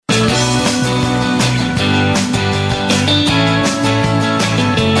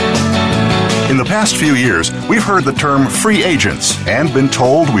past few years, we've heard the term free agents and been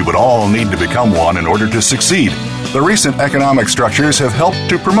told we would all need to become one in order to succeed. The recent economic structures have helped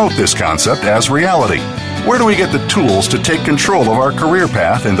to promote this concept as reality. Where do we get the tools to take control of our career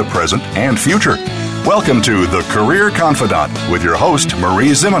path in the present and future? Welcome to the Career Confidante with your host, Marie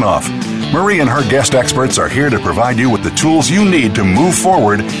Zimenoff. Marie and her guest experts are here to provide you with the tools you need to move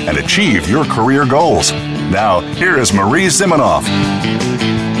forward and achieve your career goals. Now, here is Marie Zimenoff.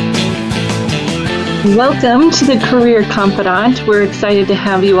 Welcome to the Career Confidante. We're excited to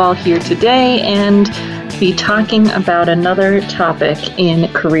have you all here today and be talking about another topic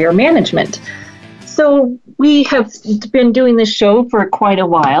in career management. So we have been doing this show for quite a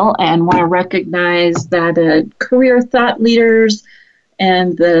while and want to recognize that career thought leaders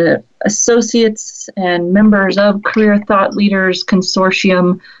and the associates and members of Career Thought Leaders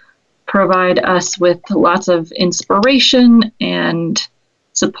Consortium provide us with lots of inspiration and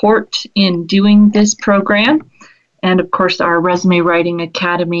support in doing this program. And of course, our Resume Writing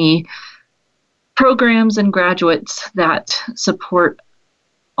Academy programs and graduates that support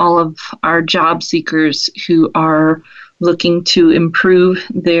all of our job seekers who are looking to improve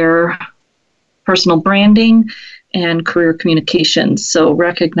their personal branding and career communications. So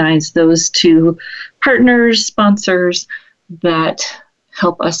recognize those two partners, sponsors that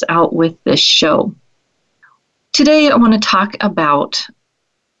help us out with this show. Today, I want to talk about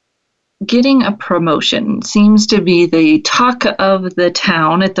getting a promotion. Seems to be the talk of the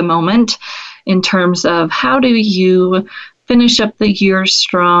town at the moment in terms of how do you finish up the year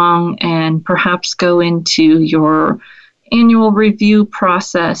strong and perhaps go into your annual review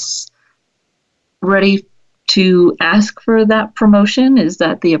process ready to ask for that promotion. Is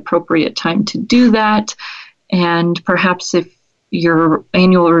that the appropriate time to do that? And perhaps if your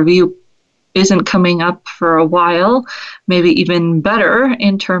annual review isn't coming up for a while, maybe even better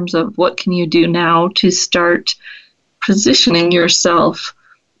in terms of what can you do now to start positioning yourself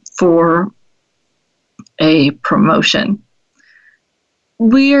for a promotion.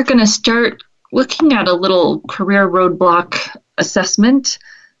 We are going to start looking at a little career roadblock assessment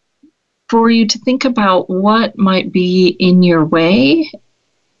for you to think about what might be in your way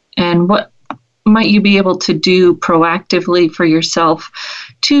and what might you be able to do proactively for yourself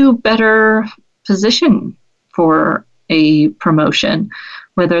to better position for a promotion,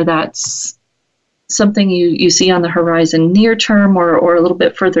 whether that's something you see on the horizon near term or a little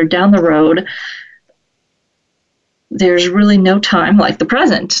bit further down the road. There's really no time like the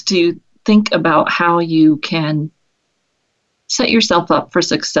present to think about how you can set yourself up for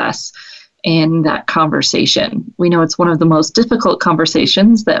success in that conversation. We know it's one of the most difficult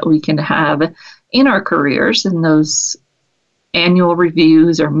conversations that we can have in our careers, in those annual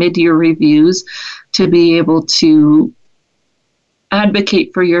reviews or mid-year reviews, to be able to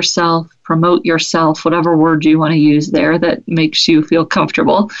advocate for yourself, promote yourself, whatever word you want to use there that makes you feel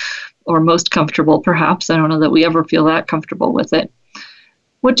comfortable, or most comfortable perhaps. I don't know that we ever feel that comfortable with it.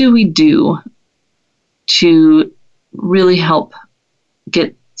 What do we do to really help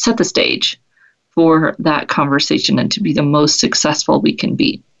set the stage for that conversation and to be the most successful we can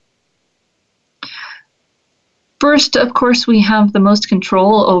be? First, of course, we have the most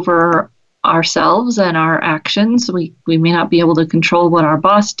control over ourselves and our actions. We may not be able to control what our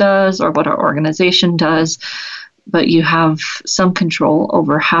boss does or what our organization does, but you have some control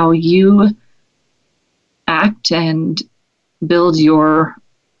over how you act and build your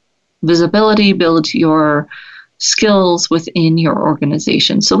visibility, build your skills within your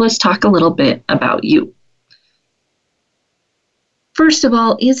organization. So let's talk a little bit about you. First of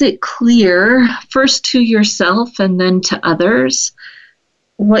all, is it clear, first to yourself and then to others,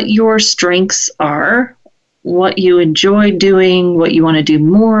 what your strengths are, what you enjoy doing, what you want to do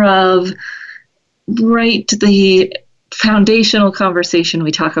more of? Right, the foundational conversation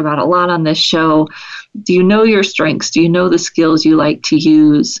we talk about a lot on this show. Do you know your strengths? Do you know the skills you like to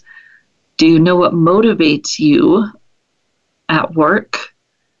use? Do you know what motivates you at work?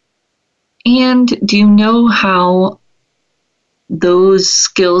 And do you know how those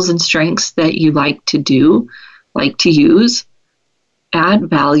skills and strengths that you like to use, add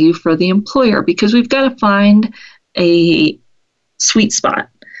value for the employer? Because we've got to find a sweet spot.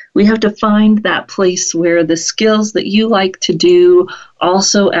 We have to find that place where the skills that you like to do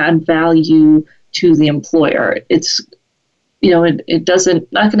also add value to the employer. It's, it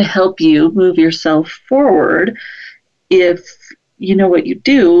doesn't, not going to help you move yourself forward if you know what you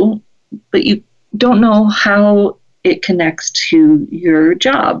do, but you don't know how it connects to your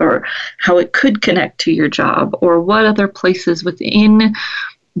job or how it could connect to your job or what other places within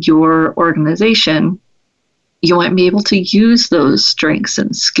your organization you might be able to use those strengths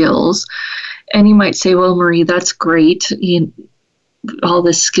and skills And you might say, well, Marie, that's great. All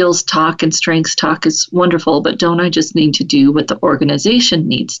this skills talk and strengths talk is wonderful, but don't I just need to do what the organization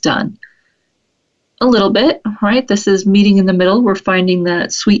needs done? A little bit, right? This is meeting in the middle. We're finding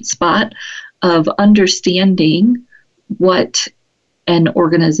that sweet spot of understanding what an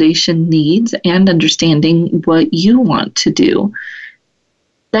organization needs and understanding what you want to do.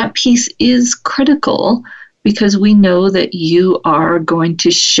 That piece is critical because we know that you are going to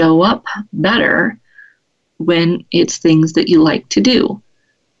show up better when it's things that you like to do.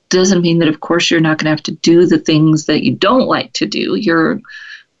 Doesn't mean that, of course, you're not going to have to do the things that you don't like to do. Your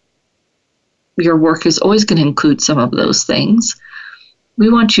work is always going to include some of those things. We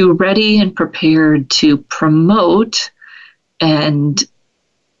want you ready and prepared to promote and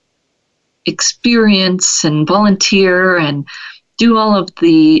experience and volunteer and do all of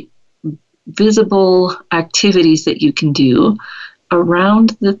the visible activities that you can do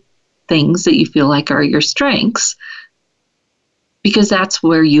around the things that you feel like are your strengths, because that's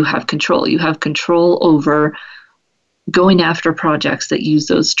where you have control. You have control over going after projects that use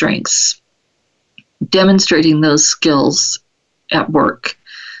those strengths, demonstrating those skills at work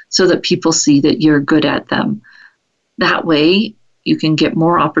so that people see that you're good at them. That way, you can get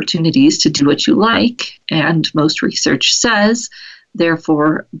more opportunities to do what you like, and most research says,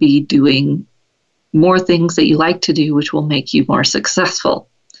 therefore, be doing more things that you like to do, which will make you more successful.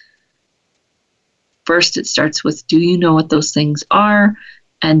 First, it starts with, do you know what those things are?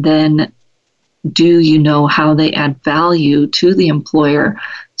 And then, do you know how they add value to the employer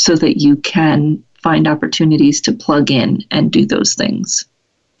so that you can find opportunities to plug in and do those things?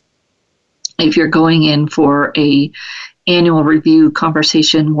 If you're going in for a annual review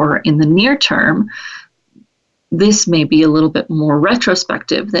conversation more in the near term, this may be a little bit more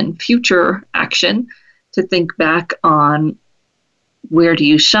retrospective than future action to think back on where do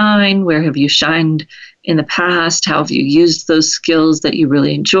you shine, where have you shined in the past, how have you used those skills that you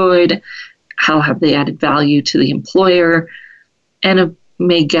really enjoyed, how have they added value to the employer, and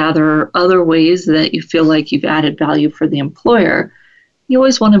may gather other ways that you feel like you've added value for the employer. You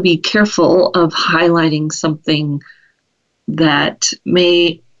always want to be careful of highlighting something that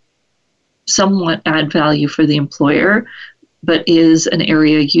may somewhat add value for the employer, but is an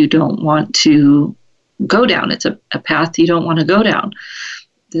area you don't want to go down. It's a path you don't want to go down.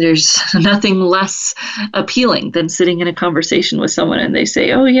 There's nothing less appealing than sitting in a conversation with someone and they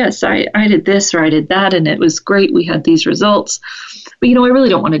say, oh yes, I did this or I did that and it was great. We had these results. But I really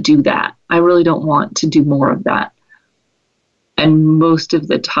don't want to do that. I really don't want to do more of that. And most of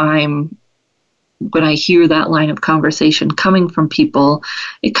the time, when I hear that line of conversation coming from people,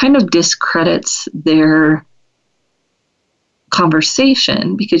 it kind of discredits their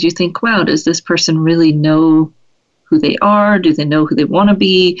conversation because you think, wow, does this person really know who they are? Do they know who they want to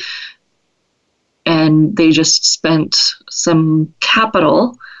be? And they just spent some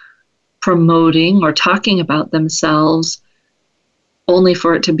capital promoting or talking about themselves only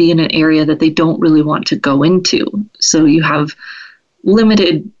for it to be in an area that they don't really want to go into. So you have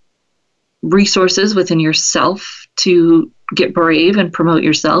limited resources within yourself to get brave and promote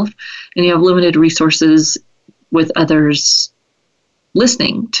yourself, and you have limited resources with others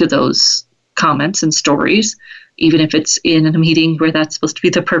listening to those comments and stories, even if it's in a meeting where that's supposed to be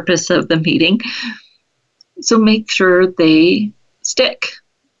the purpose of the meeting. So make sure they stick.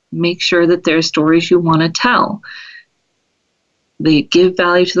 Make sure that they're stories you want to tell. They give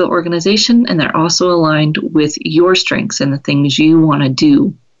value to the organization, and they're also aligned with your strengths and the things you want to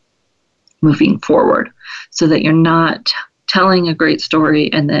do moving forward, so that you're not telling a great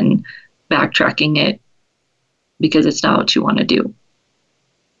story and then backtracking it because it's not what you want to do.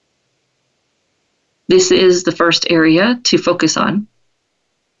 This is the first area to focus on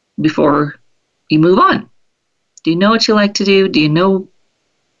before you move on. Do you know what you like to do? Do you know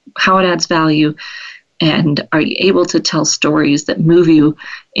how it adds value? And are you able to tell stories that move you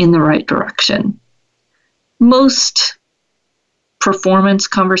in the right direction? Most performance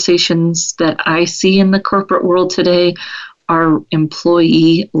conversations that I see in the corporate world today are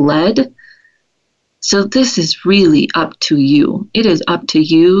employee-led. So this is really up to you. It is up to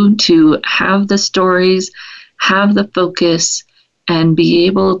you to have the stories, have the focus, and be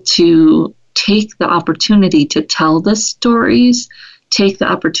able to take the opportunity to tell the stories, take the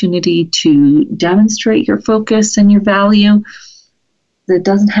opportunity to demonstrate your focus and your value. That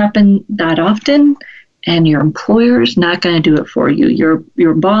doesn't happen that often, and your employer is not going to do it for you.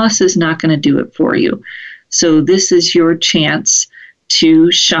 Your boss is not going to do it for you. So this is your chance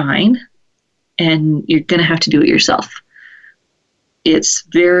to shine, and you're going to have to do it yourself. It's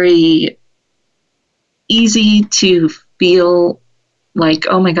very easy to feel like,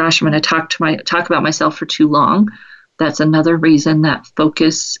 oh my gosh, I'm going to talk about myself for too long. That's another reason that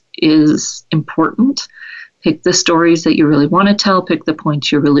focus is important. Pick the stories that you really want to tell, pick the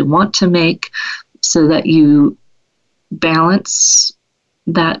points you really want to make so that you balance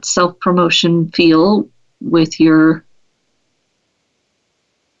that self-promotion feel with your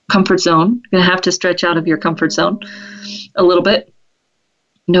comfort zone. You're going to have to stretch out of your comfort zone a little bit.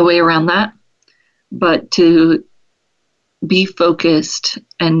 No way around that. But to be focused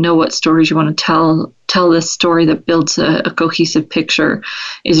and know what stories you want to tell this story that builds a cohesive picture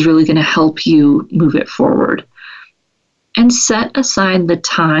is really going to help you move it forward. And set aside the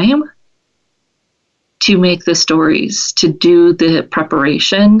time to make the stories, to do the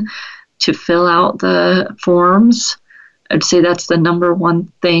preparation, to fill out the forms. I'd say that's the number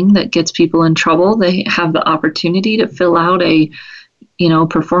one thing that gets people in trouble. They have the opportunity to fill out a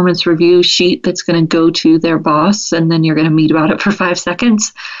performance review sheet that's going to go to their boss, and then you're going to meet about it for 5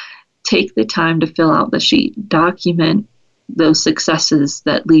 seconds. Take the time to fill out the sheet. Document those successes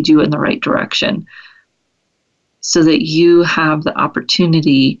that lead you in the right direction so that you have the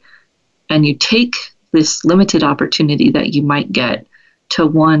opportunity and you take this limited opportunity that you might get to,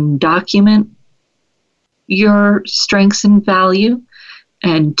 one, document your strengths and value,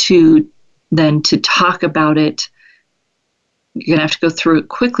 and two, then to talk about it. You're going to have to go through it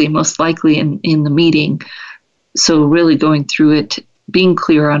quickly, most likely in the meeting. So really going through it, being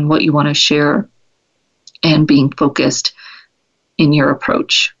clear on what you want to share, and being focused in your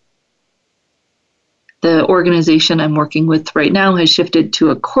approach. The organization I'm working with right now has shifted to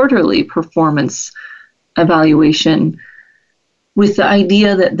a quarterly performance evaluation with the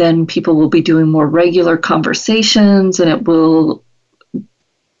idea that then people will be doing more regular conversations, and it will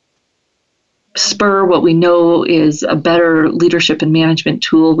spur what we know is a better leadership and management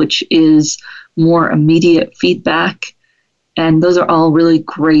tool, which is more immediate feedback. And those are all really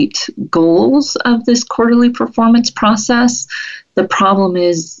great goals of this quarterly performance process. The problem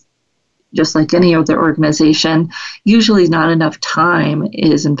is, just like any other organization, usually not enough time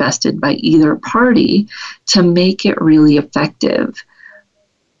is invested by either party to make it really effective.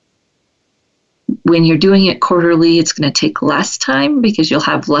 When you're doing it quarterly, it's going to take less time because you'll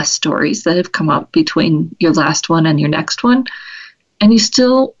have less stories that have come up between your last one and your next one. And you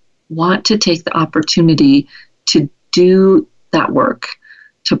still want to take the opportunity to do that work,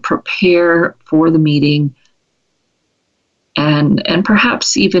 to prepare for the meeting, and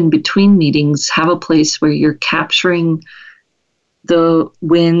perhaps even between meetings, have a place where you're capturing the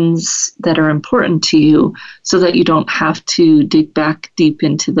wins that are important to you so that you don't have to dig back deep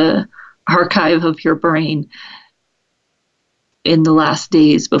into the archive of your brain in the last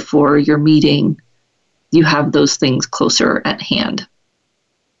days before your meeting. You have those things closer at hand.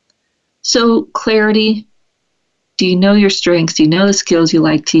 So clarity. Do you know your strengths? Do you know the skills you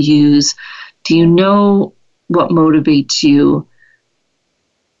like to use? Do you know what motivates you?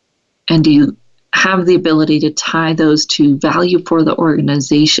 And do you have the ability to tie those to value for the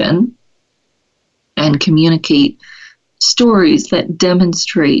organization and communicate stories that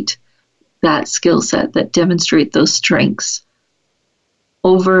demonstrate that skill set, that demonstrate those strengths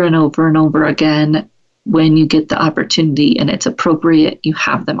over and over and over again? When you get the opportunity and it's appropriate, you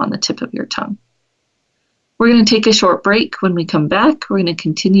have them on the tip of your tongue. We're going to take a short break. When we come back, we're going to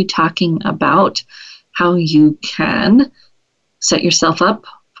continue talking about how you can set yourself up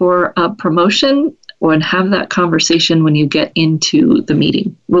for a promotion and have that conversation when you get into the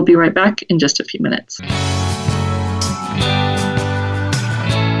meeting. We'll be right back in just a few minutes.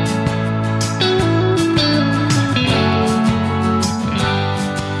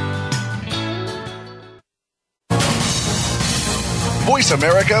 Voice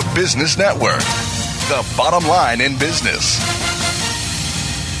America Business Network, the bottom line in business.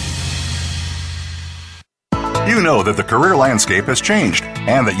 You know that the career landscape has changed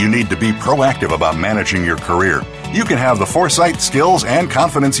and that you need to be proactive about managing your career. You can have the foresight, skills, and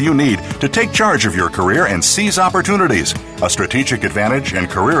confidence you need to take charge of your career and seize opportunities. A strategic advantage and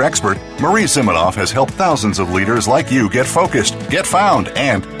career expert, Marie Zimenoff has helped thousands of leaders like you get focused, get found,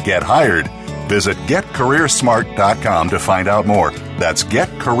 and get hired. Visit getcareersmart.com to find out more. That's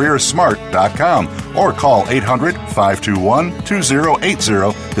getcareersmart.com or call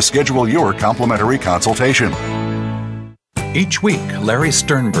 800-521-2080 to schedule your complimentary consultation. Each week, Larry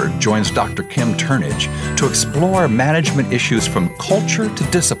Sternberg joins Dr. Kim Turnage to explore management issues from culture to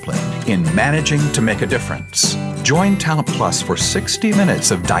discipline in managing to make a difference. Join Talent Plus for 60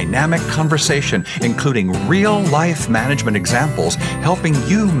 minutes of dynamic conversation, including real-life management examples helping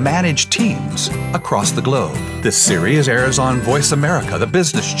you manage teams across the globe. This series airs on Voice America, the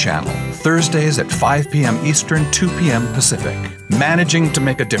business channel, Thursdays at 5 p.m. Eastern, 2 p.m. Pacific. Managing to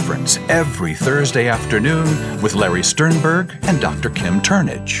make a difference every Thursday afternoon with Larry Sternberg and Dr. Kim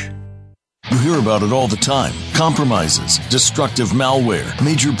Turnage. You hear about it all the time. Compromises, destructive malware,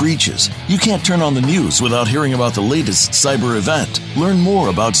 major breaches. You can't turn on the news without hearing about the latest cyber event. Learn more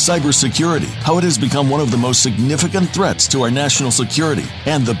about cybersecurity, how it has become one of the most significant threats to our national security,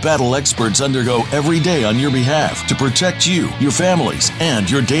 and the battle experts undergo every day on your behalf to protect you, your families, and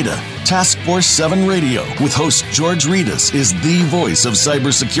your data. Task Force 7 Radio with host George Reedus is the voice of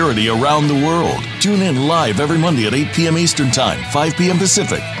cybersecurity around the world. Tune in live every Monday at 8 p.m. Eastern Time, 5 p.m.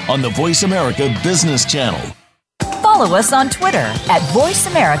 Pacific on the Voice America Business Channel. Follow us on Twitter at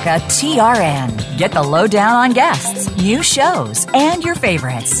VoiceAmericaTRN. Get the lowdown on guests, new shows, and your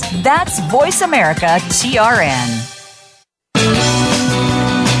favorites. That's VoiceAmericaTRN.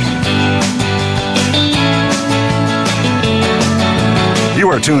 You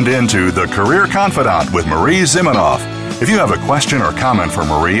are tuned in to The Career Confidante with Marie Zimenoff. If you have a question or comment for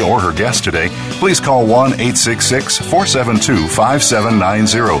Marie or her guest today, please call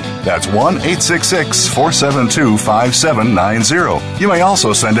 1-866-472-5790. That's 1-866-472-5790. You may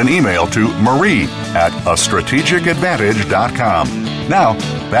also send an email to marie@astrategicadvantage.com. Now,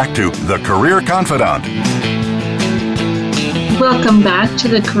 back to The Career Confidante. Welcome back to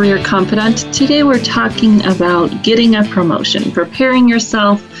the Career Confidante. Today we're talking about getting a promotion, preparing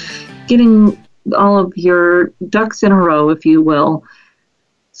yourself, getting all of your ducks in a row, if you will,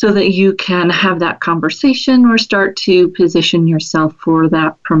 so that you can have that conversation or start to position yourself for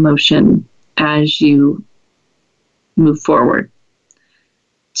that promotion as you move forward.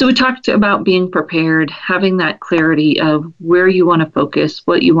 So we talked about being prepared, having that clarity of where you want to focus,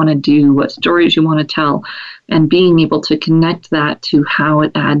 what you want to do, what stories you want to tell, and being able to connect that to how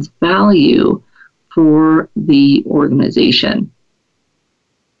it adds value for the organization.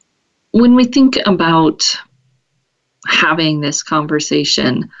 When we think about having this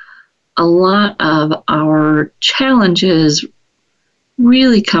conversation, a lot of our challenges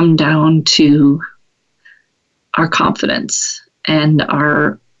really come down to our confidence and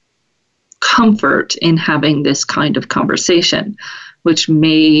our comfort in having this kind of conversation, which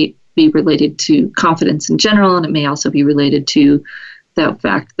may be related to confidence in general, and it may also be related to the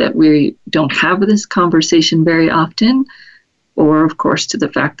fact that we don't have this conversation very often, or of course to the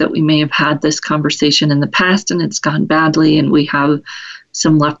fact that we may have had this conversation in the past and it's gone badly and we have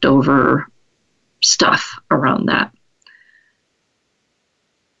some leftover stuff around that.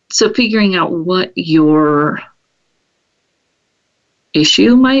 So figuring out what your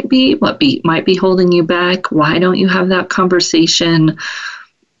issue might be, what might be holding you back, why don't you have that conversation?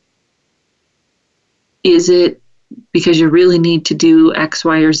 Is it because you really need to do X,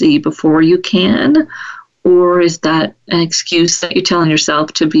 Y, or Z before you can? Or is that an excuse that you're telling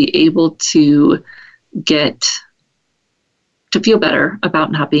yourself to be able to feel better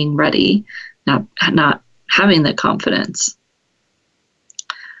about not being ready, not having the confidence?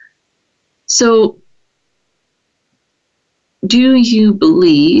 So, do you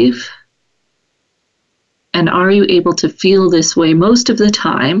believe, and are you able to feel this way most of the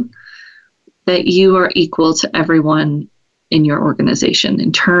time, that you are equal to everyone in your organization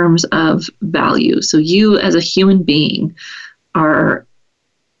in terms of value? So you as a human being are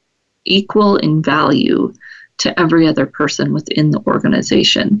equal in value to every other person within the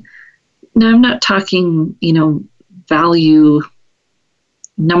organization. Now, I'm not talking, value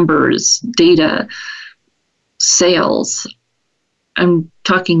numbers, data, sales. I'm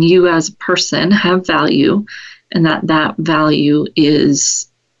talking you as a person have value, and that value is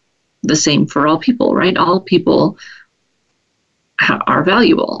the same for all people, right? All people are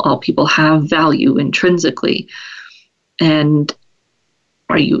valuable. All people have value intrinsically. And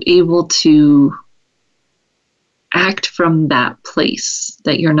are you able to act from that place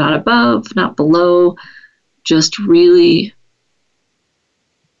that you're not above, not below, just really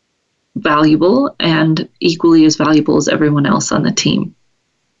valuable and equally as valuable as everyone else on the team?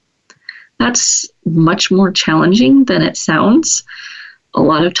 That's much more challenging than it sounds. A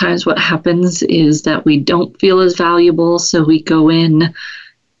lot of times what happens is that we don't feel as valuable, so we go in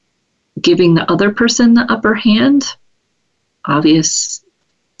giving the other person the upper hand. Obvious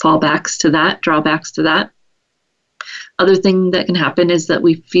fallbacks to that, drawbacks to that. Other thing that can happen is that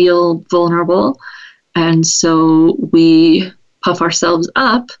we feel vulnerable, and so we puff ourselves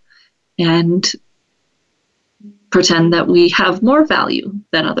up and pretend that we have more value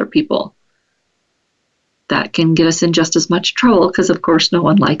than other people. that can get us in just as much trouble because, of course, no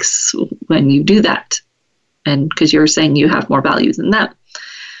one likes when you do that. And because you're saying you have more value than that.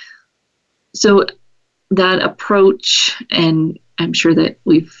 So that approach, and I'm sure that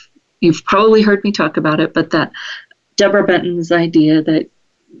you've probably heard me talk about it, but that Deborah Benton's idea that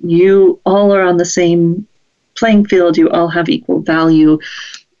you all are on the same playing field, you all have equal value,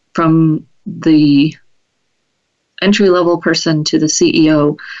 from the entry-level person to the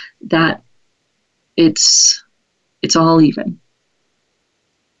CEO, that it's all even.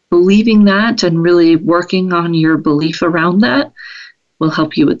 Believing that and really working on your belief around that will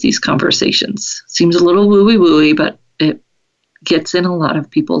help you with these conversations. Seems a little wooey-wooey, but it gets in a lot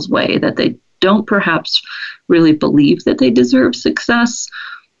of people's way, that they don't perhaps really believe that they deserve success,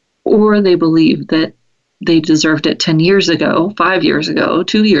 or they believe that they deserved it 10 years ago, 5 years ago,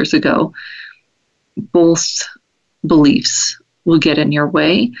 2 years ago. Both beliefs will get in your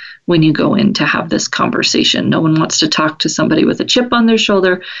way when you go in to have this conversation. No one wants to talk to somebody with a chip on their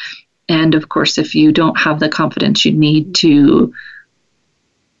shoulder. And of course, if you don't have the confidence you need to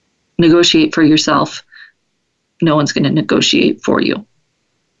negotiate for yourself, no one's going to negotiate for you.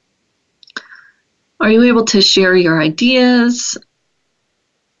 Are you able to share your ideas?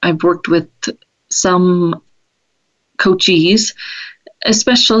 I've worked with some coachees,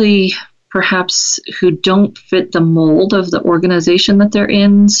 especially perhaps who don't fit the mold of the organization that they're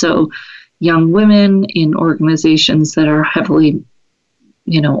in. So young women in organizations that are heavily,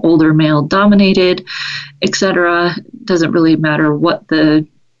 older male dominated, etc. Doesn't really matter what the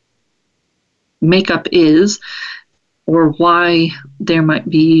makeup is or why there might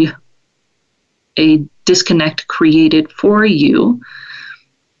be a disconnect created for you.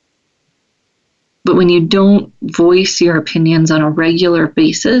 But when you don't voice your opinions on a regular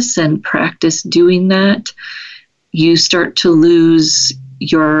basis and practice doing that, you start to lose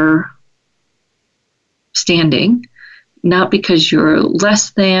your standing, not because you're less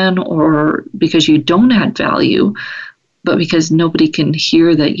than or because you don't add value, but because nobody can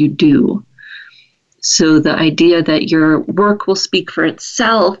hear that you do. So the idea that your work will speak for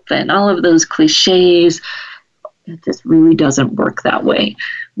itself and all of those cliches, it just really doesn't work that way.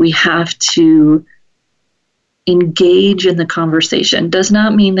 We have to engage in the conversation. Does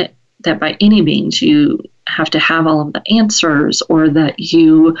not mean that by any means you have to have all of the answers or that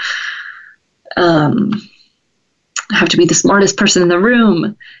you have to be the smartest person in the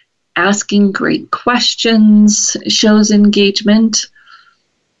room. Asking great questions shows engagement.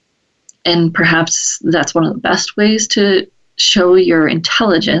 And perhaps that's one of the best ways to show your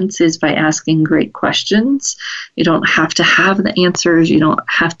intelligence is by asking great questions. You don't have to have the answers. You don't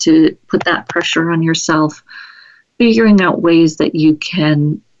have to put that pressure on yourself. Figuring out ways that you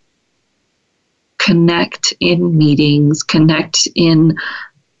can connect in meetings, connect in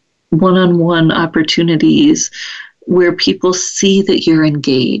one-on-one opportunities where people see that you're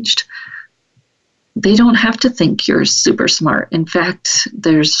engaged. They don't have to think you're super smart. In fact,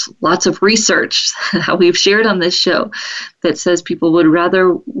 there's lots of research that we've shared on this show that says people would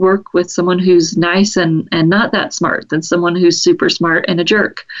rather work with someone who's nice and not that smart than someone who's super smart and a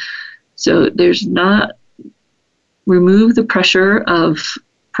jerk. So there's not, remove the pressure of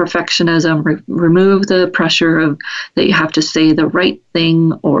perfectionism, remove the pressure of that you have to say the right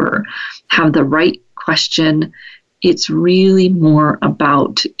thing or have the right question. It's really more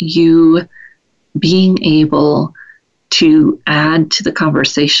about you being able to add to the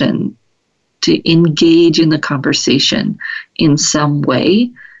conversation, to engage in the conversation in some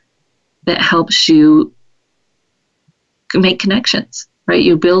way that helps you make connections, right?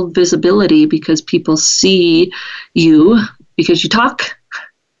 You build visibility because people see you because you talk.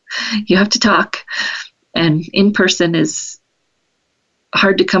 You have to talk. And in person is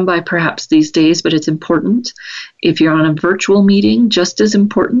hard to come by perhaps these days, but it's important. If you're on a virtual meeting, just as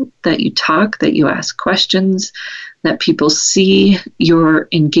important that you talk, that you ask questions, that people see you're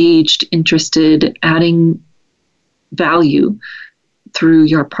engaged, interested, adding value through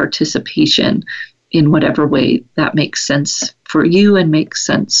your participation in whatever way that makes sense for you and makes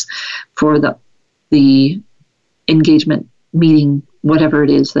sense for the engagement meeting, whatever it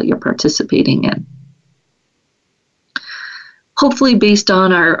is that you're participating in. Hopefully based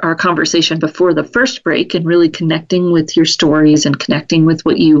on our conversation before the first break and really connecting with your stories and connecting with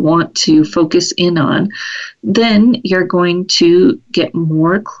what you want to focus in on, then you're going to get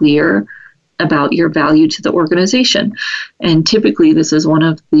more clear about your value to the organization. And typically this is one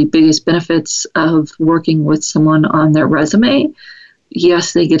of the biggest benefits of working with someone on their resume.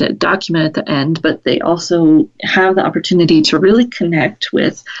 Yes, they get a document at the end, but they also have the opportunity to really connect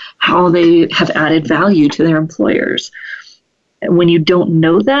with how they have added value to their employers. When you don't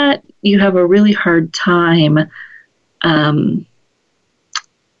know that, you have a really hard time. You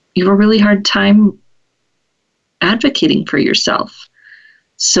have a really hard time advocating for yourself.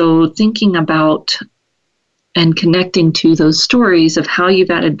 So thinking about and connecting to those stories of how you've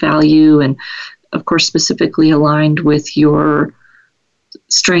added value, and of course specifically aligned with your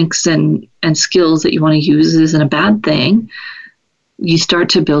strengths and skills that you want to use, isn't a bad thing. You start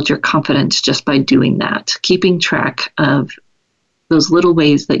to build your confidence just by doing that, keeping track of those little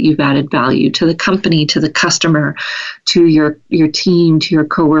ways that you've added value to the company, to the customer, to your team, to your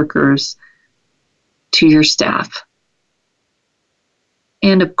coworkers, to your staff.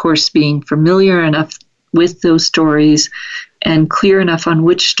 And of course, being familiar enough with those stories and clear enough on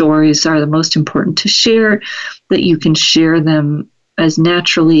which stories are the most important to share, that you can share them as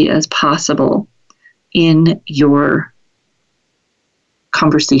naturally as possible in your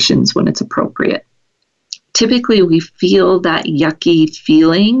conversations when it's appropriate. Typically, we feel that yucky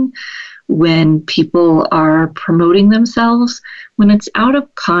feeling when people are promoting themselves, when it's out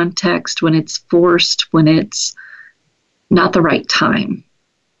of context, when it's forced, when it's not the right time.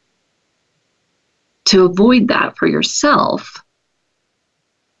 To avoid that for yourself,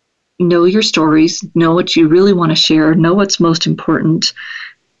 know your stories, know what you really want to share, know what's most important,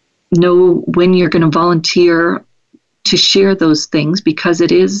 know when you're going to volunteer to share those things because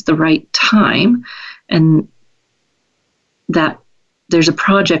it is the right time, and that there's a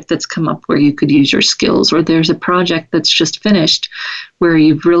project that's come up where you could use your skills, or there's a project that's just finished where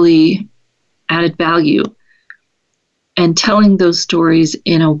you've really added value. And telling those stories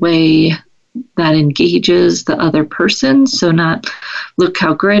in a way that engages the other person. So not, look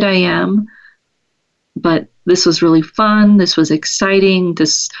how great I am, but this was really fun, this was exciting,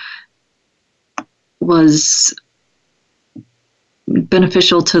 this was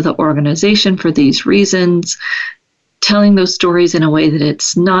beneficial to the organization for these reasons. Telling those stories in a way that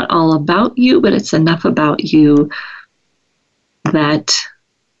it's not all about you, but it's enough about you that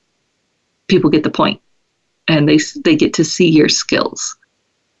people get the point and they get to see your skills.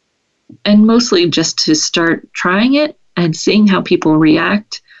 And mostly just to start trying it and seeing how people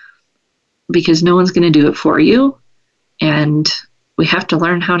react, because no one's going to do it for you, and we have to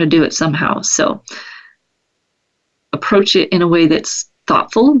learn how to do it somehow. So approach it in a way that's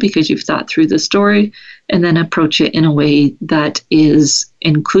thoughtful because you've thought through the story, and then approach it in a way that is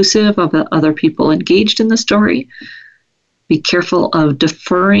inclusive of the other people engaged in the story. Be careful of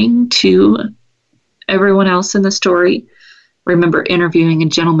deferring to everyone else in the story. Remember interviewing a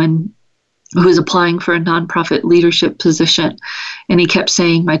gentleman who was applying for a nonprofit leadership position, and he kept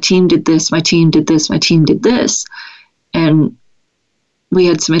saying, my team did this, my team did this, my team did this. And we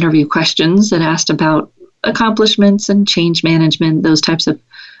had some interview questions that asked about accomplishments and change management, those types of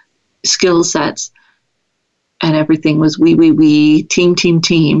skill sets. And everything was we,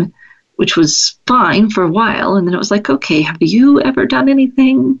 team, which was fine for a while. And then it was like, okay, have you ever done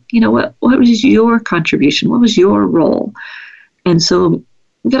anything? What was your contribution? What was your role? And so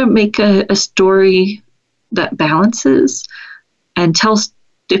you got to make a story that balances and tell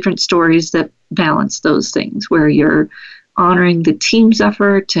different stories that balance those things, where you're honoring the team's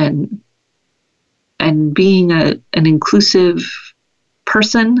effort and being an inclusive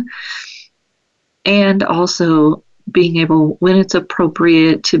person, and also being able, when it's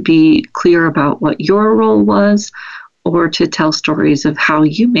appropriate, to be clear about what your role was, or to tell stories of how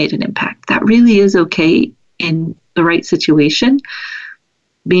you made an impact. That really is okay in the right situation.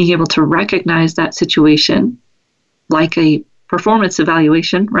 Being able to recognize that situation, like a performance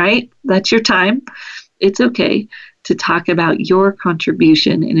evaluation, right? That's your time. It's okay to talk about your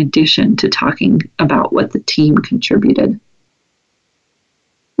contribution in addition to talking about what the team contributed.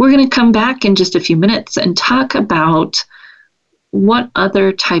 We're going to come back in just a few minutes and talk about what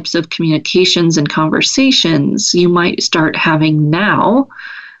other types of communications and conversations you might start having now,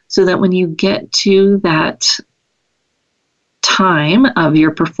 so that when you get to that time of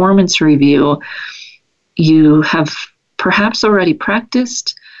your performance review, you have perhaps already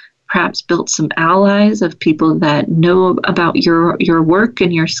practiced, perhaps built some allies of people that know about your work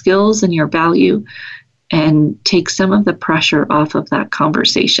and your skills and your value, and take some of the pressure off of that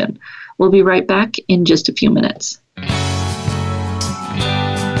conversation. We'll be right back in just a few minutes.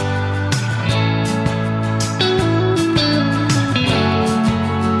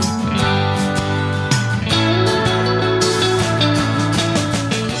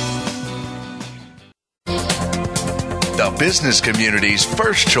 The business community's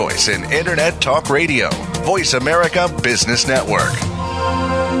first choice in Internet Talk Radio. Voice America Business Network.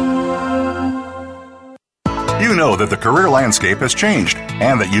 You know that the career landscape has changed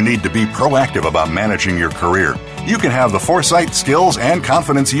and that you need to be proactive about managing your career. You can have the foresight, skills, and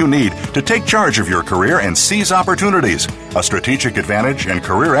confidence you need to take charge of your career and seize opportunities. A strategic advantage and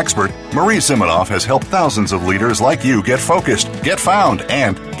career expert, Marie Zimenoff has helped thousands of leaders like you get focused, get found,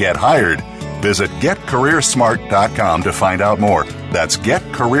 and get hired. Visit getcareersmart.com to find out more. That's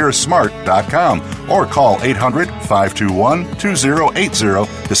getcareersmart.com or call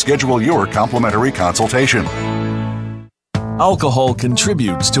 800-521-2080 to schedule your complimentary consultation. Alcohol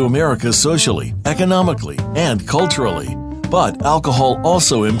contributes to America socially, economically, and culturally. But alcohol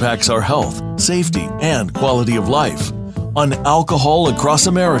also impacts our health, safety, and quality of life. On Alcohol Across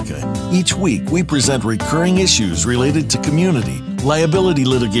America, each week we present recurring issues related to community, liability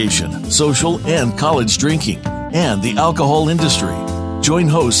litigation, social and college drinking, and the alcohol industry. Join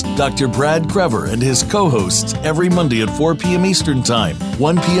host Dr. Brad Crever and his co-hosts every Monday at 4 p.m. Eastern Time,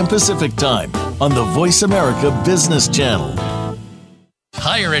 1 p.m. Pacific Time on the Voice America Business Channel.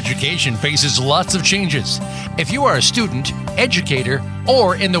 Higher education faces lots of changes. If you are a student, educator,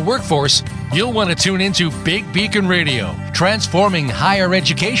 or in the workforce, you'll want to tune into Big Beacon Radio, Transforming Higher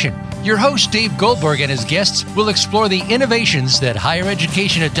Education. Your host, Dave Goldberg, and his guests will explore the innovations that higher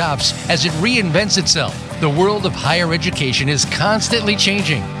education adopts as it reinvents itself. The world of higher education is constantly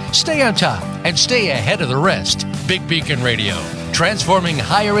changing. Stay on top and stay ahead of the rest. Big Beacon Radio, Transforming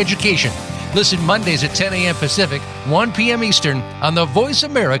Higher Education. Listen Mondays at 10 a.m. Pacific, 1 p.m. Eastern on the Voice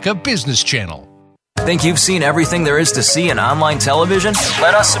America Business Channel. Think you've seen everything there is to see in online television?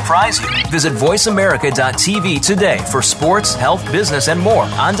 Let us surprise you. Visit voiceamerica.tv today for sports, health, business, and more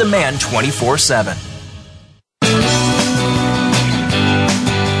on demand 24/7.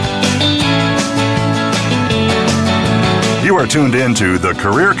 You are tuned in to The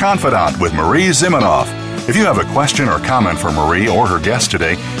Career Confidante with Marie Zimenoff. If you have a question or comment for Marie or her guest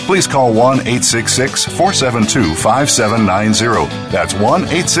today, please call 1-866-472-5790. That's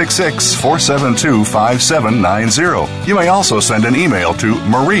 1-866-472-5790. You may also send an email to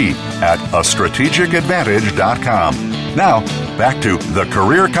marie@astrategicadvantage.com. Now, back to The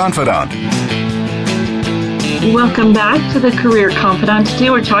Career Confidante. Welcome back to The Career Confidante.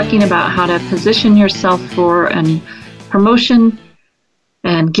 Today we're talking about how to position yourself for a promotion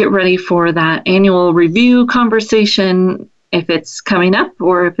and get ready for that annual review conversation. If it's coming up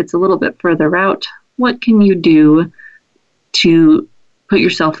or if it's a little bit further out, what can you do to put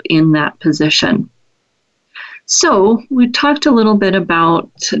yourself in that position? So we talked a little bit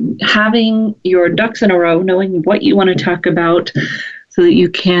about having your ducks in a row, knowing what you want to talk about so that you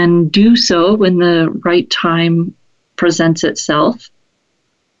can do so when the right time presents itself.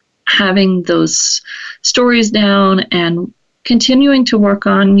 Having those stories down and continuing to work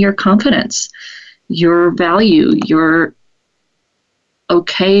on your confidence, your value, you're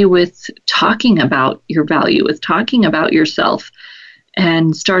okay with talking about your value, with talking about yourself,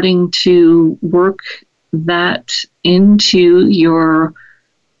 and starting to work that into your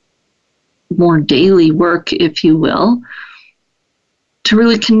more daily work, if you will, to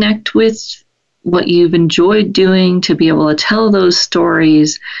really connect with what you've enjoyed doing, to be able to tell those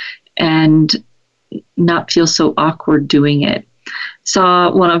stories and not feel so awkward doing it.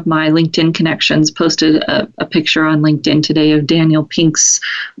 Saw one of my LinkedIn connections posted a picture on LinkedIn today of Daniel Pink's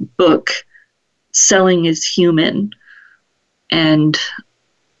book, Selling is Human. And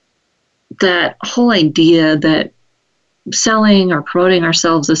that whole idea that selling or promoting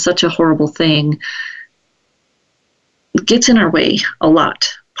ourselves is such a horrible thing gets in our way a lot.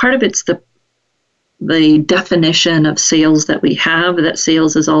 Part of it's the definition of sales that we have, that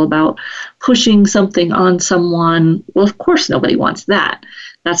sales is all about pushing something on someone. Well, of course, nobody wants that.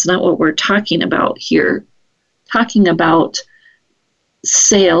 That's not what we're talking about here. Talking about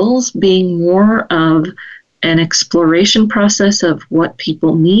sales being more of an exploration process of what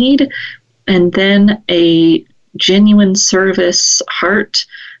people need, and then a genuine service heart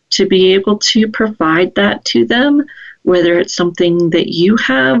to be able to provide that to them, whether it's something that you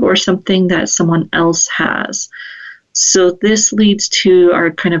have or something that someone else has. So this leads to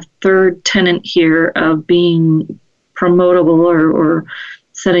our kind of third tenet here of being promotable or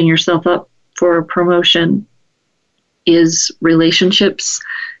setting yourself up for a promotion is relationships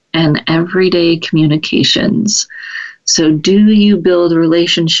and everyday communications. So do you build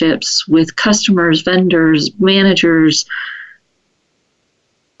relationships with customers, vendors, managers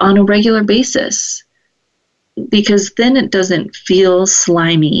on a regular basis? Because then it doesn't feel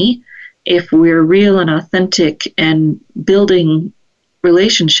slimy if we're real and authentic and building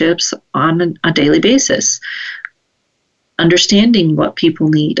relationships on a daily basis. Understanding what people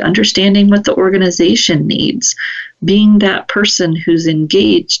need, understanding what the organization needs, being that person who's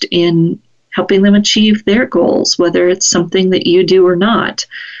engaged in helping them achieve their goals, whether it's something that you do or not.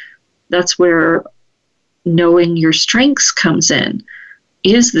 That's where knowing your strengths comes in.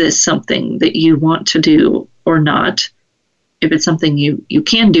 Is this something that you want to do or not? If it's something you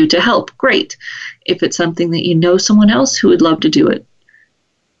can do to help, great. If it's something that you know someone else who would love to do it,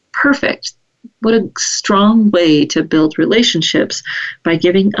 perfect. What a strong way to build relationships, by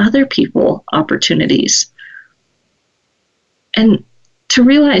giving other people opportunities. And to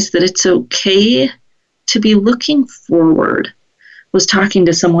realize that it's okay to be looking forward. I was talking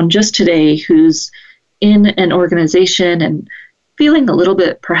to someone just today who's in an organization and feeling a little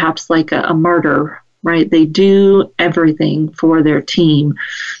bit perhaps like a martyr, right? They do everything for their team.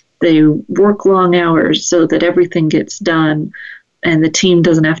 They work long hours so that everything gets done and the team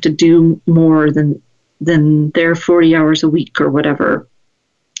doesn't have to do more than their 40 hours a week or whatever.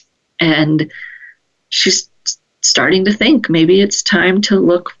 And she's starting to think maybe it's time to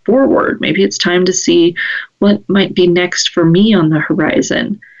look forward. Maybe it's time to see what might be next for me on the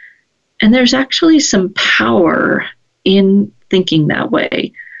horizon. And there's actually some power in thinking that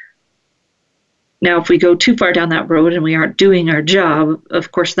way. Now, if we go too far down that road and we aren't doing our job,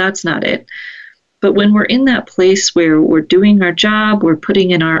 of course, that's not it. But when we're in that place where we're doing our job, we're putting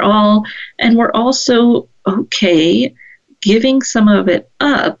in our all, and we're also okay giving some of it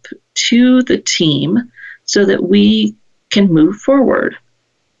up to the team so that we can move forward.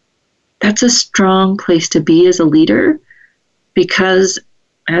 That's a strong place to be as a leader, because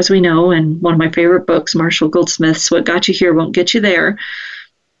as we know in one of my favorite books, Marshall Goldsmith's What Got You Here Won't Get You There,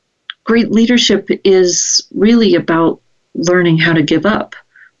 great leadership is really about learning how to give up,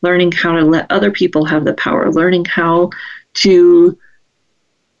 learning how to let other people have the power, learning how to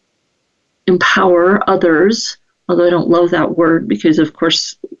empower others, although I don't love that word because, of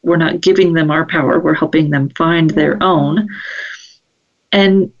course, we're not giving them our power, we're helping them find their own.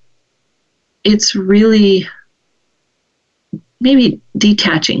 And it's really maybe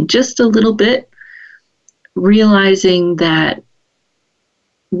detaching just a little bit, realizing that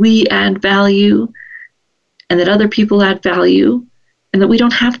we add value and that other people add value, and that we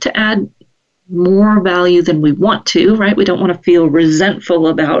don't have to add more value than we want to, right? We don't want to feel resentful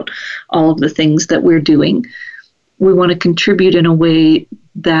about all of the things that we're doing. We want to contribute in a way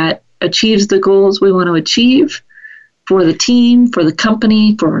that achieves the goals we want to achieve for the team, for the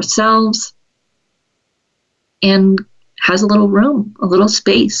company, for ourselves, and has a little room, a little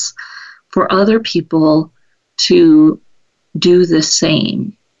space for other people to do the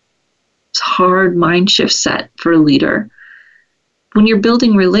same. It's a hard mind shift set for a leader. When you're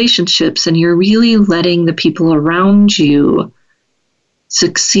building relationships and you're really letting the people around you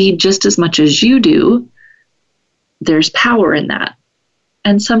succeed just as much as you do, there's power in that.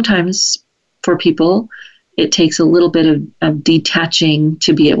 And sometimes for people, it takes a little bit of detaching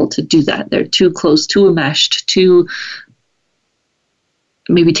to be able to do that. They're too close, too enmeshed,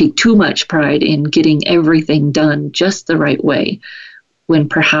 maybe take too much pride in getting everything done just the right way, when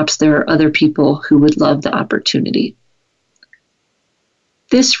perhaps there are other people who would love the opportunity.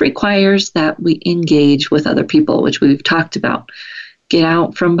 This requires that we engage with other people, which we've talked about. Get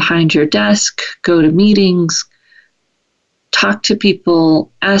out from behind your desk, go to meetings, talk to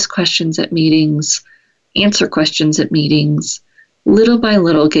people, ask questions at meetings, answer questions at meetings. Little by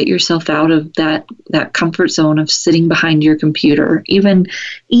little, get yourself out of that comfort zone of sitting behind your computer. Even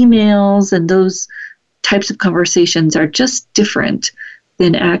emails and those types of conversations are just different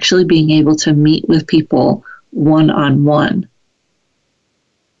than actually being able to meet with people one-on-one.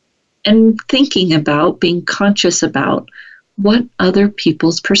 And thinking about, being conscious about what other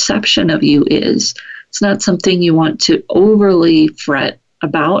people's perception of you is. It's not something you want to overly fret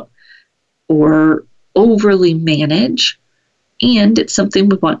about or overly manage. And it's something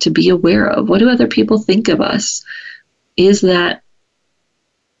we want to be aware of. What do other people think of us? Is that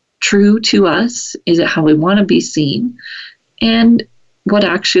true to us? Is it how we want to be seen? And what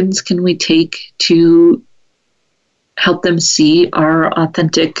actions can we take to help them see our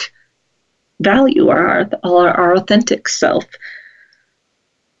authentic value, our authentic self,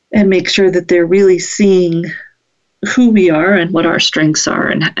 and make sure that they're really seeing who we are and what our strengths are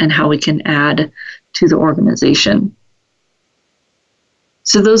and how we can add to the organization.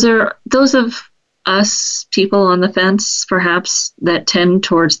 So those of us people on the fence, perhaps, that tend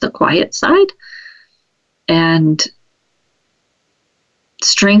towards the quiet side. And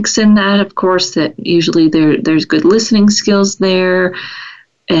strengths in that, of course, that usually there's good listening skills there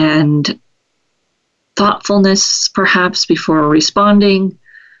and thoughtfulness, perhaps, before responding.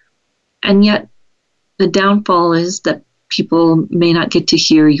 And yet the downfall is that people may not get to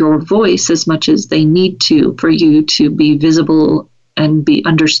hear your voice as much as they need to for you to be visible and be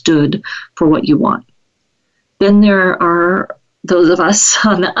understood for what you want. Then there are those of us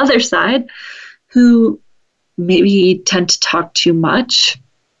on the other side who maybe tend to talk too much,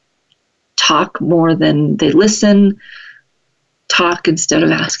 talk more than they listen, talk instead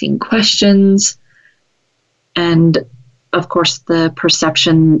of asking questions. And of course, the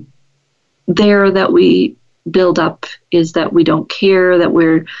perception there that we build up is that we don't care, that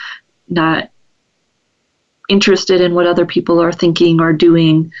we're not interested in what other people are thinking or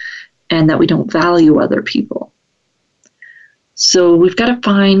doing, and that we don't value other people. So we've got to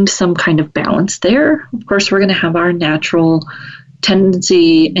find some kind of balance there. Of course, we're going to have our natural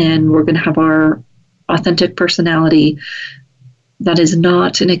tendency and we're going to have our authentic personality. That is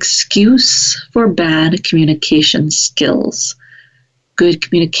not an excuse for bad communication skills. Good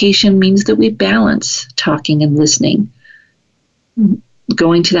communication means that we balance talking and listening.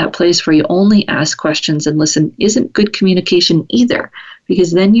 Going to that place where you only ask questions and listen isn't good communication either,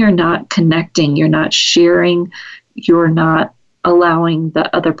 because then you're not connecting, you're not sharing, you're not allowing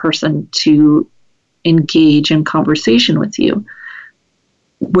the other person to engage in conversation with you.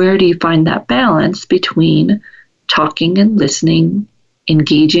 Where do you find that balance between talking and listening,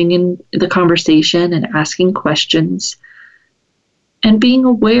 engaging in the conversation and asking questions, and being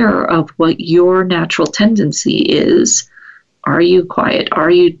aware of what your natural tendency is? Are you quiet?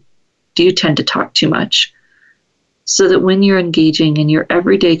 Do you tend to talk too much? So that when you're engaging in your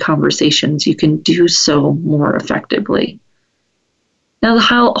everyday conversations, you can do so more effectively. Now,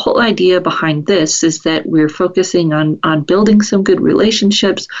 the whole idea behind this is that we're focusing on building some good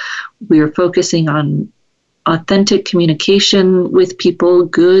relationships. We're focusing on authentic communication with people,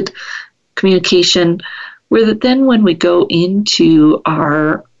 good communication, where that then when we go into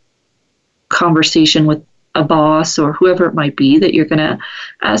our conversation with a boss or whoever it might be, that you're going to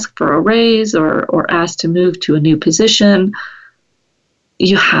ask for a raise or ask to move to a new position,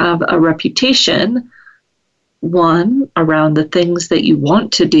 you have a reputation, one, around the things that you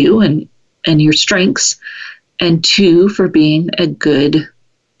want to do and your strengths, and two, for being a good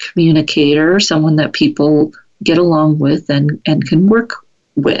communicator, someone that people get along with and can work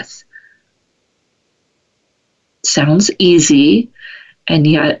with. Sounds easy, and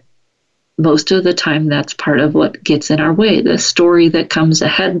yet most of the time that's part of what gets in our way. The story that comes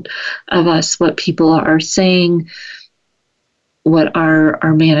ahead of us, what people are saying, what our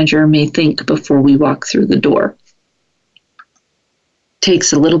manager may think before we walk through the door.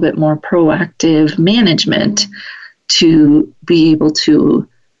 Takes a little bit more proactive management to be able to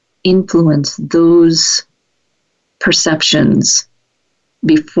influence those perceptions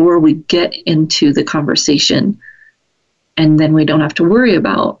before we get into the conversation. And then we don't have to worry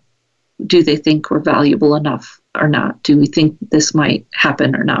about, do they think we're valuable enough or not? Do we think this might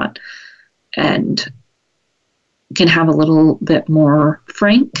happen or not? And can have a little bit more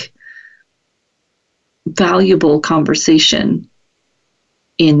frank, valuable conversation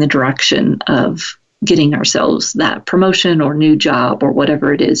in the direction of getting ourselves that promotion or new job or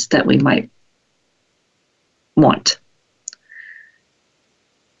whatever it is that we might want.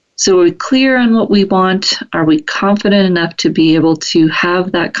 So are we clear on what we want? Are we confident enough to be able to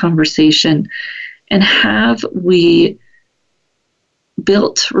have that conversation? And have we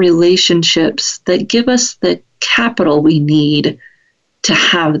built relationships that give us the capital we need to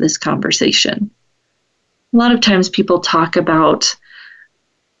have this conversation? A lot of times people talk about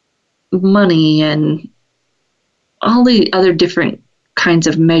money and all the other different kinds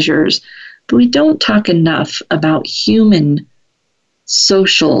of measures, but we don't talk enough about human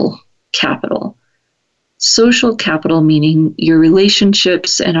social capital. Social capital meaning your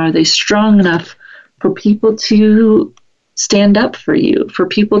relationships, and are they strong enough for people to stand up for you, for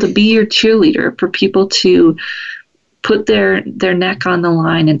people to be your cheerleader, for people to put their neck on the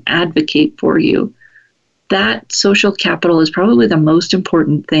line and advocate for you? That social capital is probably the most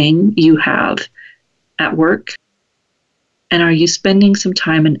important thing you have at work. And are you spending some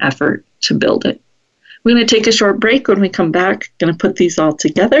time and effort to build it? We're going to take a short break. When we come back, going to put these all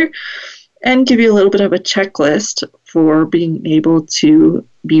together and give you a little bit of a checklist for being able to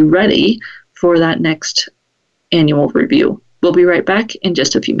be ready for that next annual review. We'll be right back in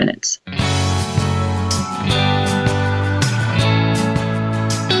just a few minutes.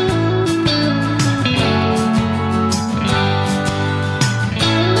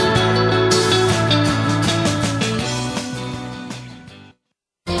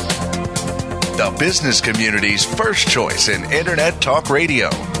 The business community's first choice in Internet Talk Radio.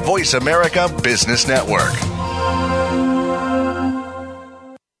 Voice America Business Network.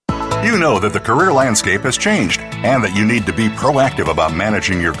 You know that the career landscape has changed and that you need to be proactive about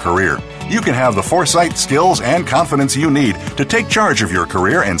managing your career. You can have the foresight, skills, and confidence you need to take charge of your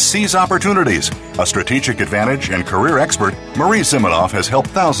career and seize opportunities. A strategic advantage and career expert, Marie Zimenoff has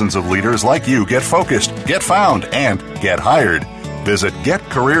helped thousands of leaders like you get focused, get found, and get hired. Visit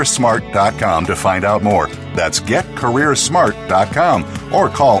getcareersmart.com to find out more. That's getcareersmart.com or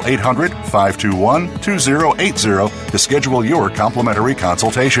call 800-521-2080 to schedule your complimentary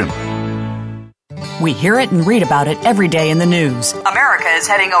consultation. We hear it and read about it every day in the news. America is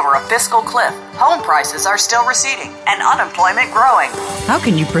heading over a fiscal cliff. Home prices are still receding and unemployment growing. How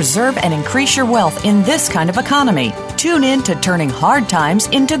can you preserve and increase your wealth in this kind of economy? Tune in to Turning Hard Times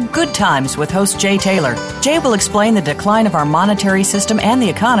into Good Times with host Jay Taylor. Jay will explain the decline of our monetary system and the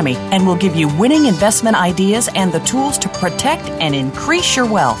economy and will give you winning investment ideas and the tools to protect and increase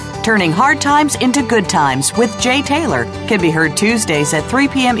your wealth. Turning Hard Times into Good Times with Jay Taylor can be heard Tuesdays at 3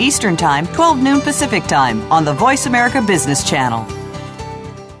 p.m. Eastern Time, 12 noon Pacific Time on the Voice America Business Channel.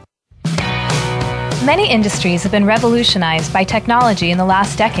 Many industries have been revolutionized by technology in the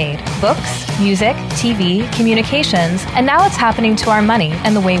last decade. Books, music, TV, communications, and now it's happening to our money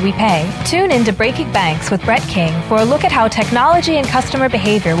and the way we pay. Tune in to Breaking Banks with Brett King for a look at how technology and customer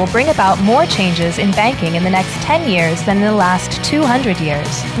behavior will bring about more changes in banking in the next 10 years than in the last 200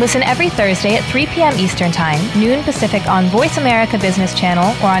 years. Listen every Thursday at 3 p.m. Eastern Time, noon Pacific on Voice America Business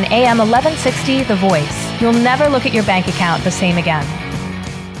Channel or on AM 1160 The Voice. You'll never look at your bank account the same again.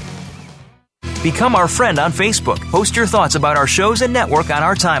 Become our friend on Facebook. Post your thoughts about our shows and network on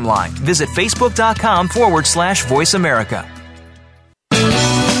our timeline. Visit facebook.com/Voice America.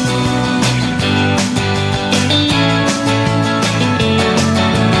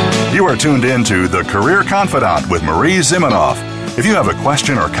 You are tuned in to The Career Confidante with Marie Zimenoff. If you have a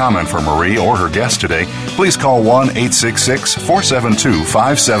question or comment for Marie or her guest today, please call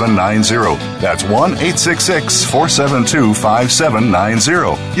 1-866-472-5790. That's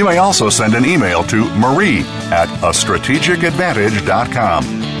 1-866-472-5790. You may also send an email to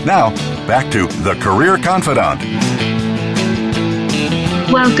marie@astrategicadvantage.com. Now, back to The Career Confidante.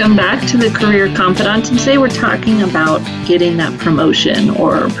 Welcome back to The Career Confidante. And today we're talking about getting that promotion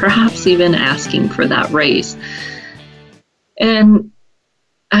or perhaps even asking for that raise. And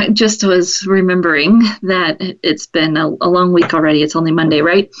I just was remembering that it's been a long week already. It's only Monday,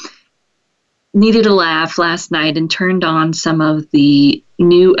 right? Needed a laugh last night and turned on some of the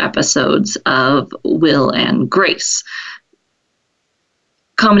new episodes of Will and Grace.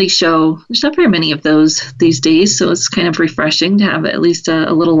 Comedy show. There's not very many of those these days, so it's kind of refreshing to have at least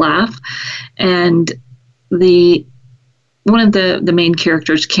a little laugh. And one of the main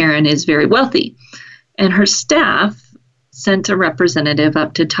characters, Karen, is very wealthy. And her staff sent a representative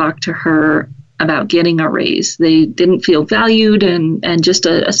up to talk to her about getting a raise. They didn't feel valued, and just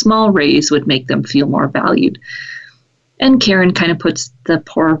a small raise would make them feel more valued. And Karen kind of puts the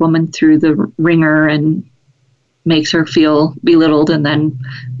poor woman through the ringer and makes her feel belittled, and then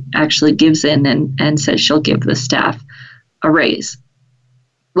actually gives in and says she'll give the staff a raise.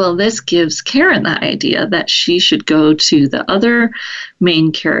 Well, this gives Karen the idea that she should go to the other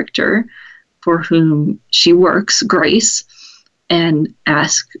main character for whom she works, Grace, and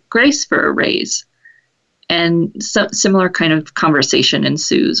ask Grace for a raise. And similar kind of conversation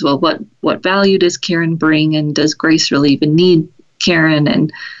ensues. Well, what value does Karen bring, and does Grace really even need Karen?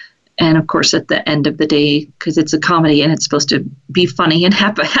 And of course, at the end of the day, because it's a comedy and it's supposed to be funny and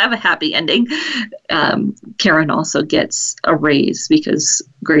have a happy ending, Karen also gets a raise because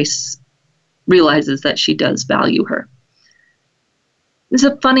Grace realizes that she does value her. It's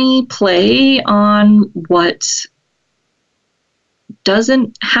a funny play on what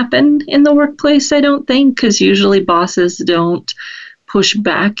doesn't happen in the workplace, I don't think, because usually bosses don't push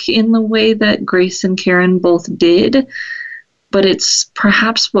back in the way that Grace and Karen both did. But it's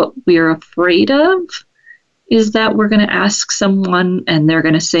perhaps what we're afraid of, is that we're going to ask someone and they're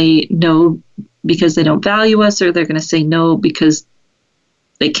going to say no because they don't value us, or they're going to say no because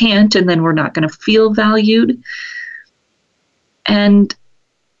they can't, and then we're not going to feel valued. And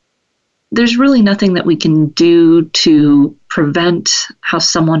there's really nothing that we can do to prevent how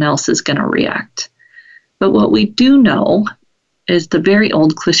someone else is going to react. But what we do know is the very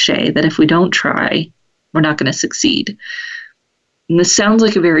old cliche that if we don't try, we're not going to succeed. And this sounds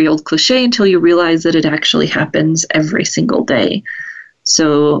like a very old cliche until you realize that it actually happens every single day.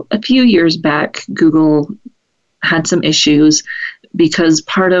 So a few years back, Google had some issues because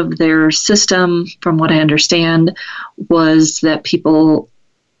part of their system, from what I understand, was that people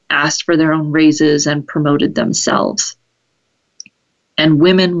asked for their own raises and promoted themselves. And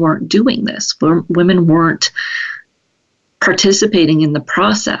women weren't doing this. Women weren't participating in the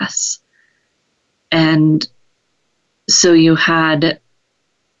process. And so you had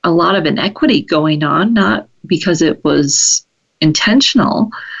a lot of inequity going on, not because it was intentional,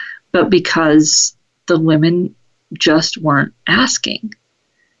 but because the women just weren't asking.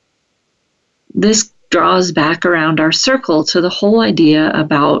 This draws back around our circle to the whole idea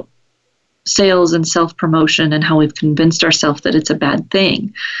about sales and self-promotion and how we've convinced ourselves that it's a bad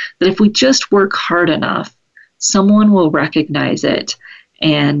thing. That if we just work hard enough, someone will recognize it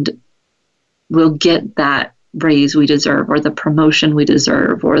and we'll get that raise we deserve, or the promotion we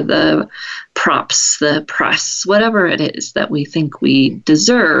deserve, or the props, the press, whatever it is that we think we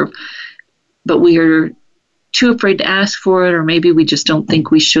deserve, but we are too afraid to ask for it, or maybe we just don't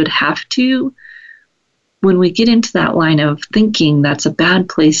think we should have to. When we get into that line of thinking, that's a bad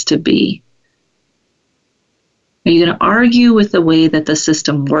place to be. Are you going to argue with the way that the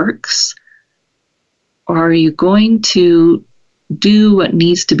system works? Or are you going to do what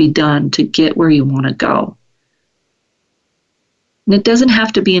needs to be done to get where you want to go? And it doesn't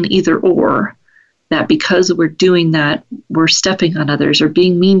have to be an either or, that because we're doing that, we're stepping on others or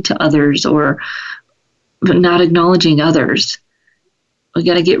being mean to others or not acknowledging others. We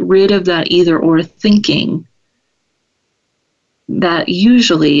got to get rid of that either or thinking. That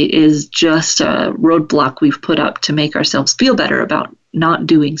usually is just a roadblock we've put up to make ourselves feel better about not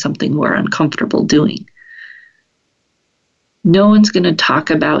doing something we're uncomfortable doing. No one's going to talk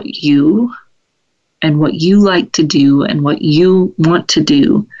about you and what you like to do and what you want to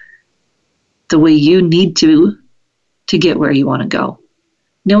do the way you need to get where you want to go.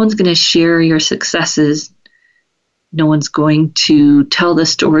 No one's going to share your successes. No one's going to tell the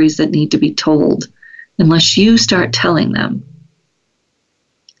stories that need to be told unless you start telling them.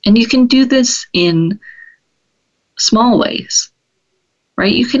 And you can do this in small ways,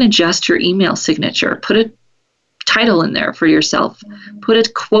 right? You can adjust your email signature, put a title in there for yourself, put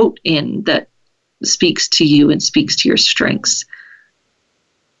a quote in that speaks to you and speaks to your strengths.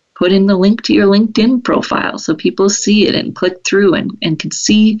 Put in the link to your LinkedIn profile so people see it and click through and can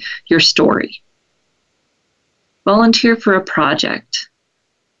see your story. Volunteer for a project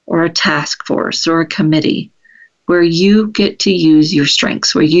or a task force or a committee where you get to use your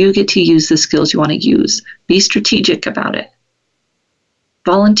strengths, where you get to use the skills you want to use. Be strategic about it.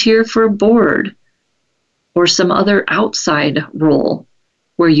 Volunteer for a board or some other outside role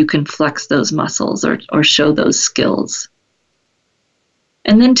where you can flex those muscles or show those skills.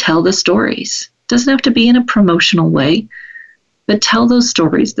 And then tell the stories. Doesn't have to be in a promotional way, but tell those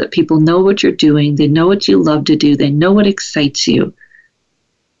stories that people know what you're doing, they know what you love to do, they know what excites you.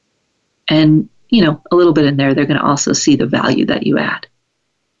 And, a little bit in there, they're going to also see the value that you add.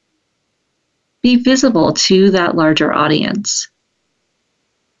 Be visible to that larger audience.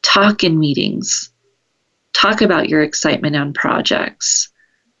 Talk in meetings. Talk about your excitement on projects.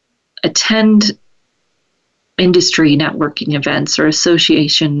 Attend industry networking events or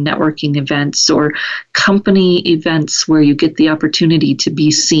association networking events or company events where you get the opportunity to be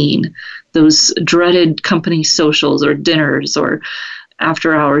seen. Those dreaded company socials or dinners or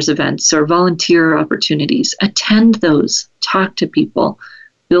after hours events or volunteer opportunities. Attend those. Talk to people.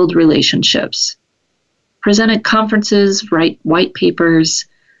 Build relationships. Present at conferences, write white papers,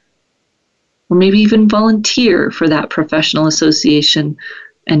 or maybe even volunteer for that professional association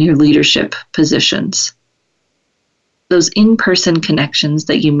and your leadership positions. Those in-person connections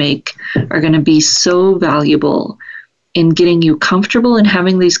that you make are going to be so valuable in getting you comfortable in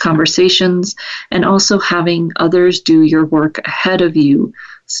having these conversations and also having others do your work ahead of you,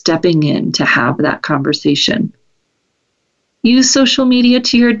 stepping in to have that conversation. Use social media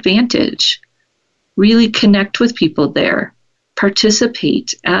to your advantage. Really connect with people there.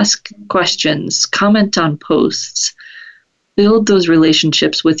 Participate, ask questions, comment on posts. Build those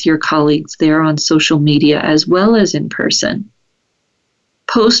relationships with your colleagues there on social media as well as in person.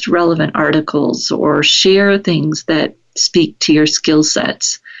 Post relevant articles or share things that speak to your skill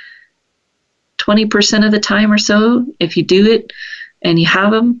sets. 20% of the time or so, if you do it and you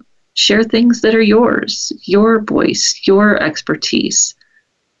have them, share things that are yours, your voice, your expertise.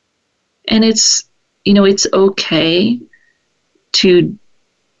 And it's okay to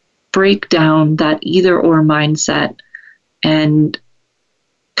break down that either or mindset and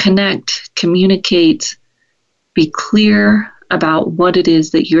connect, communicate, be clear about what it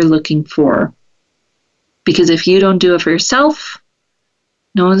is that you're looking for. Because if you don't do it for yourself,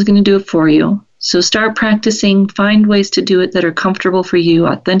 no one's going to do it for you. So start practicing, find ways to do it that are comfortable for you,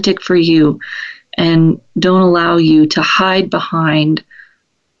 authentic for you, and don't allow you to hide behind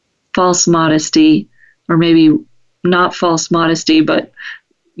false modesty, or maybe not false modesty, but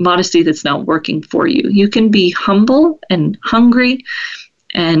modesty that's not working for you. You can be humble and hungry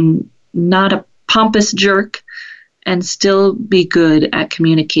and not a pompous jerk and still be good at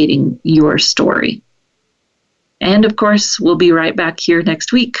communicating your story. And of course, we'll be right back here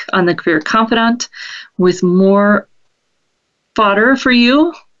next week on the Career Confidante with more fodder for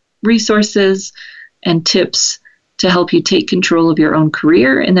you, resources and tips to help you take control of your own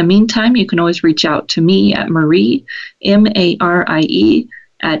career. In the meantime, you can always reach out to me at Marie, Marie,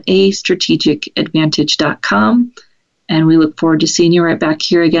 at astrategicadvantage.com. And we look forward to seeing you right back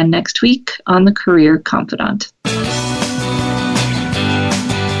here again next week on the Career Confidante.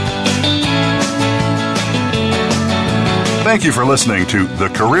 Thank you for listening to The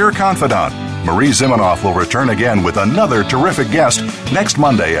Career Confidante. Marie Zimenoff will return again with another terrific guest next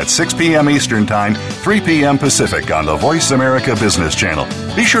Monday at 6 p.m. Eastern Time, 3 p.m. Pacific on the Voice America Business Channel.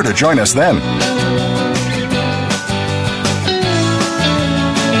 Be sure to join us then.